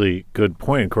 that's a really good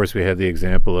point. Of course, we had the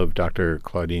example of Dr.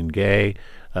 Claudine Gay,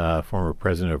 former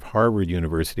president of Harvard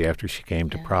University, after she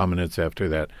came to prominence after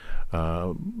that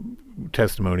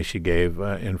testimony she gave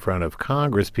in front of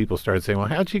Congress. People started saying, well,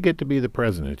 how'd she get to be the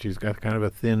president? She's got kind of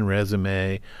a thin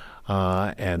resume.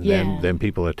 Then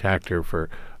people attacked her for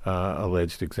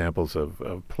alleged examples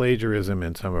of plagiarism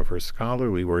in some of her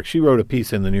scholarly work. She wrote a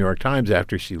piece in the New York Times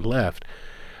after she left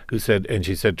who said, and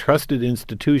she said, trusted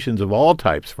institutions of all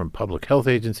types, from public health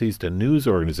agencies to news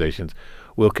organizations,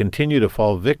 will continue to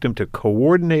fall victim to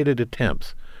coordinated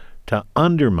attempts to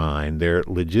undermine their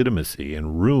legitimacy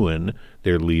and ruin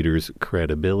their leaders'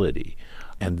 credibility.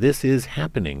 And this is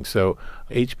happening. So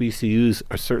HBCUs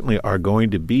certainly are going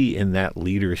to be in that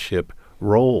leadership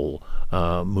role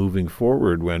moving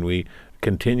forward when we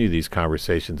continue these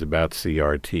conversations about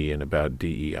CRT and about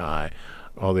DEI,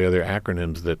 all the other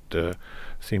acronyms that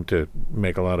seem to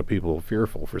make a lot of people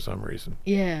fearful for some reason.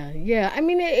 Yeah. I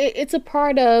mean, it's a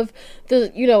part of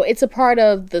it's a part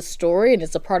of the story, and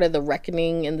it's a part of the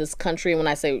reckoning in this country. And when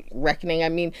I say reckoning, I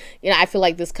mean, I feel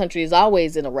like this country is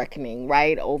always in a reckoning,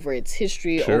 right? Over its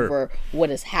history, Sure. over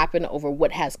what has happened, over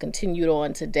what has continued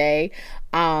on today.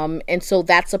 And so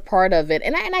that's a part of it.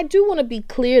 And I do want to be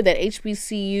clear that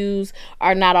HBCUs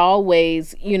are not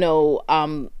always,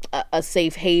 a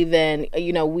safe haven.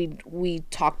 We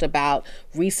talked about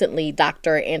recently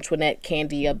Dr. Antoinette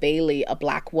Candia Bailey, a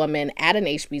Black woman at an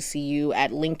HBCU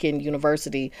at Lincoln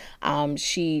University.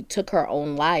 She took her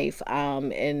own life,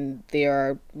 and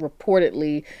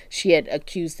reportedly she had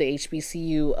accused the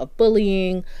HBCU of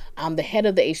bullying. The head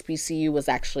of the HBCU was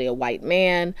actually a white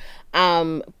man.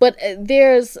 So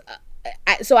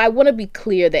I want to be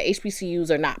clear that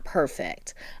HBCUs are not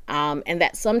perfect, and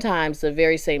that sometimes the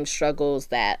very same struggles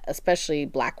that especially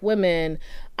Black women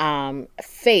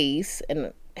face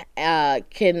and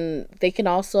can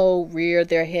also rear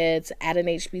their heads at an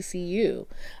HBCU.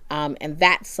 And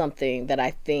that's something that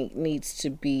I think needs to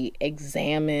be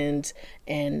examined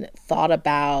and thought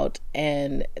about,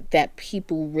 and that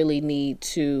people really need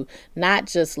to not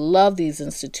just love these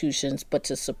institutions, but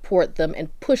to support them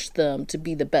and push them to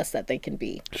be the best that they can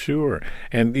be. Sure.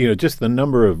 And, just the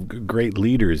number of great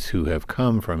leaders who have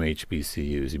come from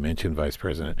HBCUs. You mentioned Vice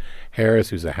President Harris,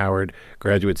 who's a Howard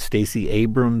graduate. Stacey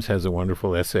Abrams has a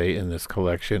wonderful essay in this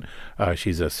collection.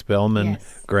 She's a Spelman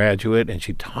graduate, and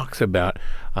she talks about,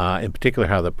 in particular,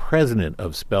 how the president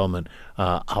of Spelman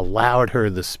allowed her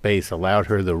the space, allowed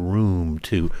her the room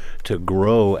to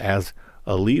grow as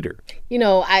a leader.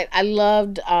 I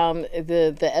loved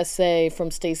the essay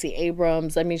from Stacey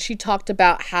Abrams. I mean, she talked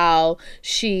about how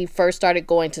she first started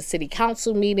going to city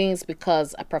council meetings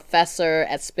because a professor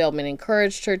at Spelman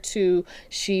encouraged her to.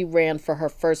 She ran for her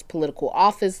first political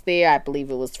office there. I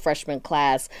believe it was freshman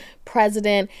class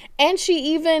president. And she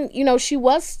even, she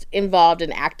was involved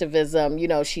in activism.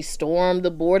 She stormed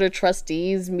the board of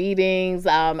trustees meetings.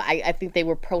 I think they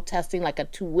were protesting like a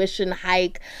tuition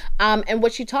hike. And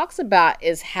what she talks about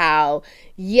is how,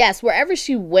 yes, wherever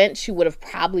she went, she would have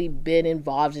probably been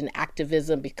involved in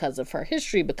activism because of her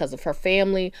history, because of her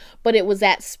family. But it was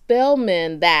at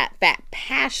Spelman that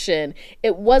passion,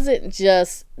 it wasn't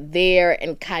just there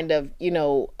and kind of,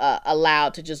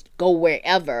 allowed to just go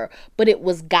wherever, but it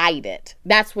was guided.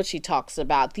 That's what she talks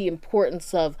about, the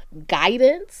importance of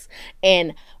guidance,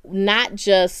 and not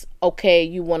just, okay,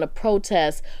 you want to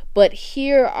protest, but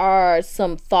here are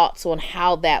some thoughts on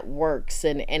how that works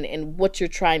and what you're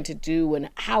trying to do and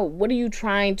what are you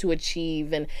trying to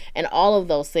achieve and all of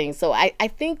those things. So I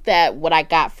think that what I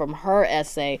got from her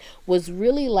essay was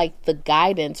really like the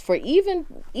guidance for even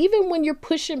when you're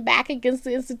pushing back against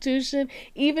the institution,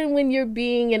 even when you're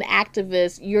being an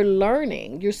activist, you're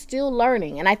learning, you're still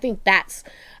learning. And I think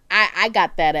I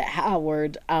got that at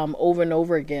Howard over and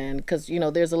over again because,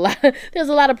 there's a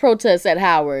lot of protests at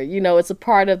Howard. It's a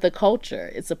part of the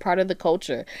culture. It's a part of the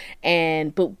culture.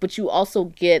 And but you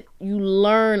also you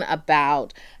learn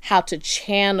about how to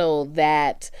channel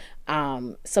that.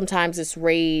 Sometimes it's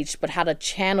rage, but how to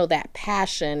channel that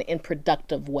passion in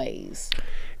productive ways.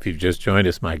 If you've just joined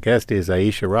us, my guest is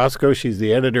Ayesha Rascoe. She's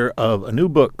the editor of a new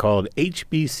book called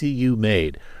HBCU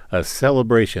Made, a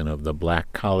celebration of the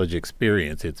Black college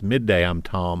experience. It's midday. I'm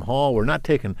Tom Hall. We're not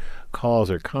taking calls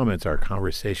or comments. Our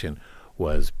conversation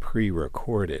was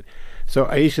pre-recorded. So,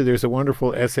 Ayesha, there's a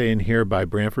wonderful essay in here by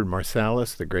Branford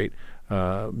Marsalis, the great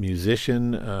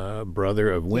musician, brother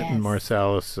of Wynton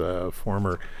Marsalis,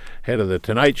 former head of the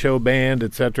Tonight Show band,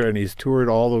 etc., and he's toured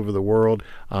all over the world.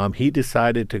 He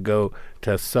decided to go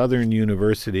to Southern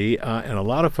University, and a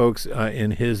lot of folks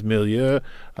in his milieu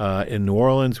in New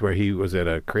Orleans, where he was at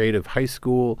a creative high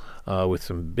school with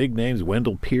some big names.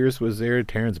 Wendell Pierce was there,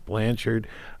 Terrence Blanchard,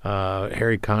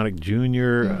 Harry Connick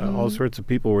Jr., all sorts of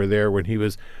people were there when he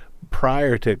was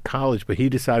prior to college, but he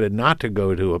decided not to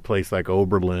go to a place like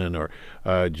Oberlin or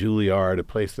Juilliard, a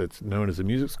place that's known as a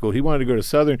music school. He wanted to go to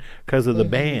Southern because of the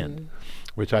band,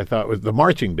 which I thought was the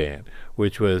marching band,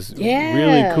 which was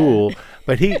really cool.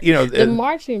 But he, the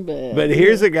marching band. But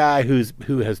here's a guy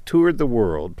who has toured the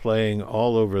world, playing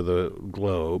all over the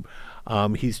globe,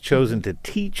 He's chosen to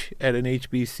teach at an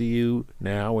HBCU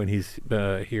now when he's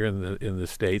here in the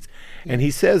States. And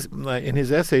he says in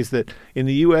his essays that in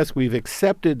the U.S. we've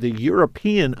accepted the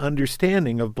European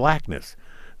understanding of blackness,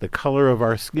 the color of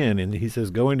our skin. And he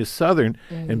says going to Southern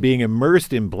and being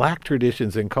immersed in black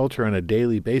traditions and culture on a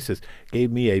daily basis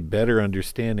gave me a better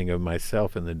understanding of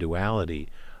myself and the duality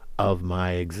of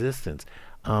my existence.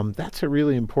 That's a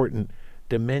really important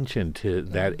dimension to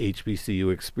that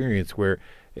HBCU experience where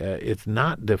it's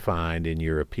not defined in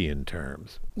European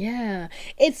terms. Yeah,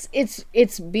 it's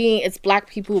Black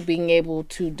people being able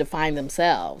to define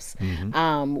themselves,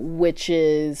 which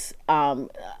is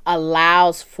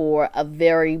allows for a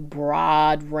very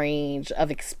broad range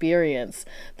of experience.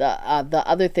 The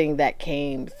other thing that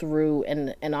came through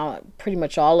in pretty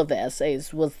much all of the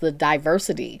essays was the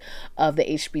diversity of the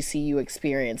HBCU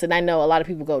experience. And I know a lot of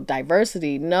people go,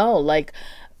 diversity? No, like,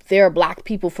 there are Black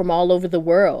people from all over the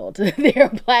world. There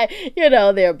are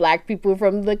Black people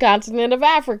from the continent of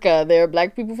Africa. There are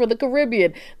Black people from the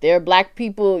Caribbean. There are Black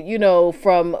people,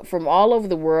 from all over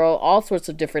the world, all sorts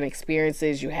of different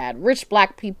experiences. You had rich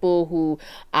Black people who,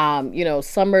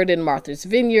 summered in Martha's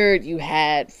Vineyard. You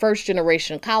had first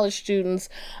generation college students,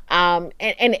 and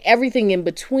everything in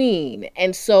between.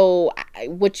 And so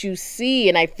what you see,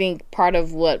 and I think part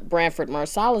of what Branford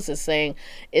Marsalis is saying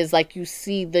is, like, you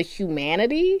see the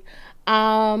humanity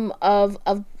of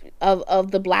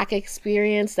the Black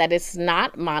experience, that it's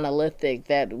not monolithic,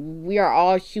 that we are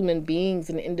all human beings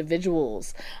and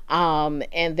individuals,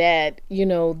 and that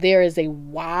there is a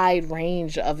wide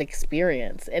range of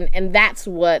experience, and that's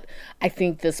what I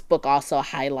think this book also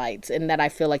highlights, and that I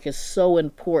feel like is so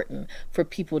important for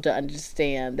people to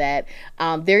understand, that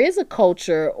there is a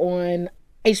culture on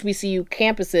HBCU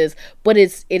campuses, but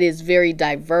it is very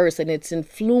diverse, and it's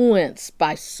influenced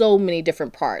by so many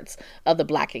different parts of the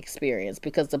Black experience,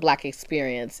 because the Black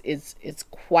experience is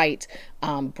quite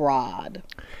broad.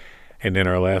 And in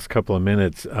our last couple of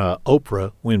minutes,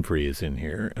 Oprah Winfrey is in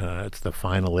here. It's the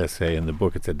final essay in the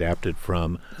book. It's adapted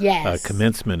from a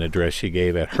commencement address she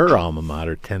gave at her alma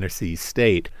mater, Tennessee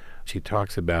State. She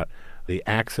talks about the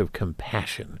acts of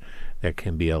compassion that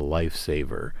can be a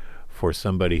lifesaver for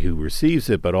somebody who receives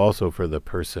it, but also for the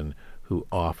person who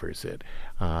offers it.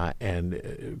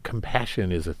 And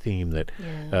compassion is a theme that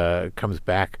comes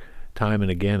back time and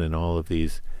again in all of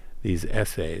these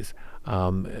essays.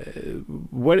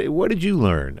 What did you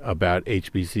learn about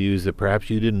HBCUs that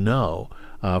perhaps you didn't know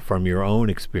from your own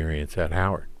experience at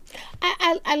Howard?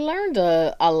 I learned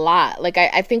a lot. Like,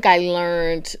 I think I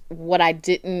learned what I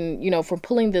didn't, from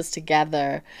pulling this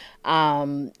together.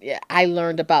 I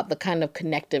learned about the kind of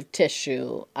connective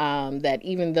tissue, that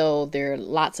even though there are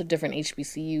lots of different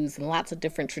HBCUs and lots of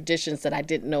different traditions that I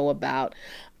didn't know about,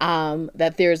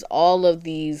 that there's all of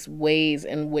these ways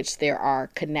in which there are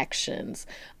connections,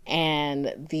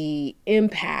 and the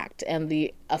impact and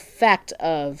the effect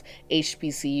of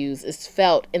HBCUs is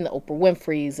felt in the Oprah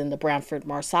Winfreys and the Branford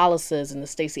Marsalises and the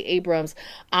Stacey Abrams.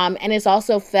 And it's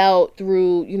also felt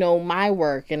through, my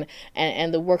work and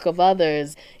the work of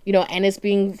others, and it's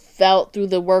being felt through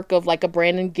the work of, like, a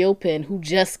Brandon Gilpin who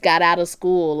just got out of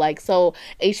school. Like, so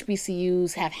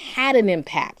HBCUs have had an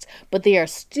impact, but they are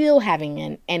still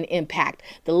having an impact.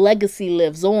 The legacy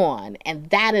lives on. And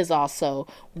that is also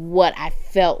what I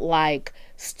felt like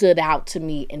stood out to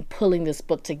me in pulling this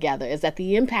book together, is that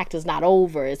the impact is not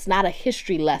over. It's not a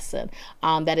history lesson,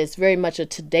 that is very much a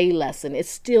today lesson.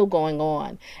 It's still going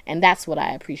on, and that's what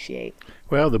I appreciate.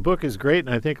 Well, the book is great,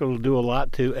 and I think it'll do a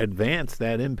lot to advance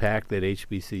that impact that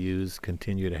HBCUs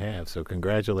continue to have. So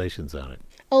congratulations on it.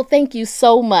 Oh, thank you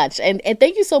so much. And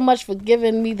thank you so much for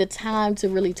giving me the time to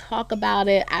really talk about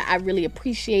it. I really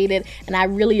appreciate it, and I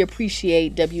really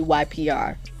appreciate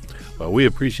WYPR. Well, we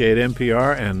appreciate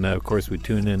NPR, and of course we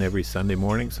tune in every Sunday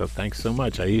morning, so thanks so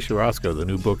much. Ayesha Rascoe, the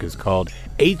new book is called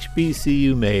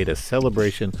HBCU Made, a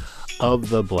celebration of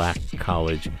the Black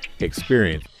college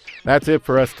experience. That's it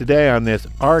for us today on this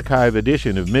archive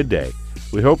edition of Midday.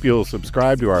 We hope you'll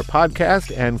subscribe to our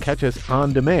podcast and catch us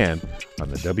on demand on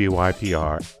the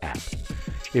WYPR app.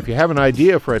 If you have an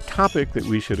idea for a topic that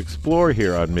we should explore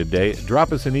here on Midday,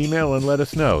 drop us an email and let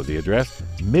us know. The address,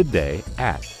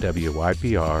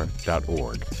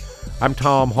 midday@wypr.org. I'm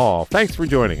Tom Hall. Thanks for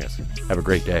joining us. Have a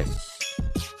great day.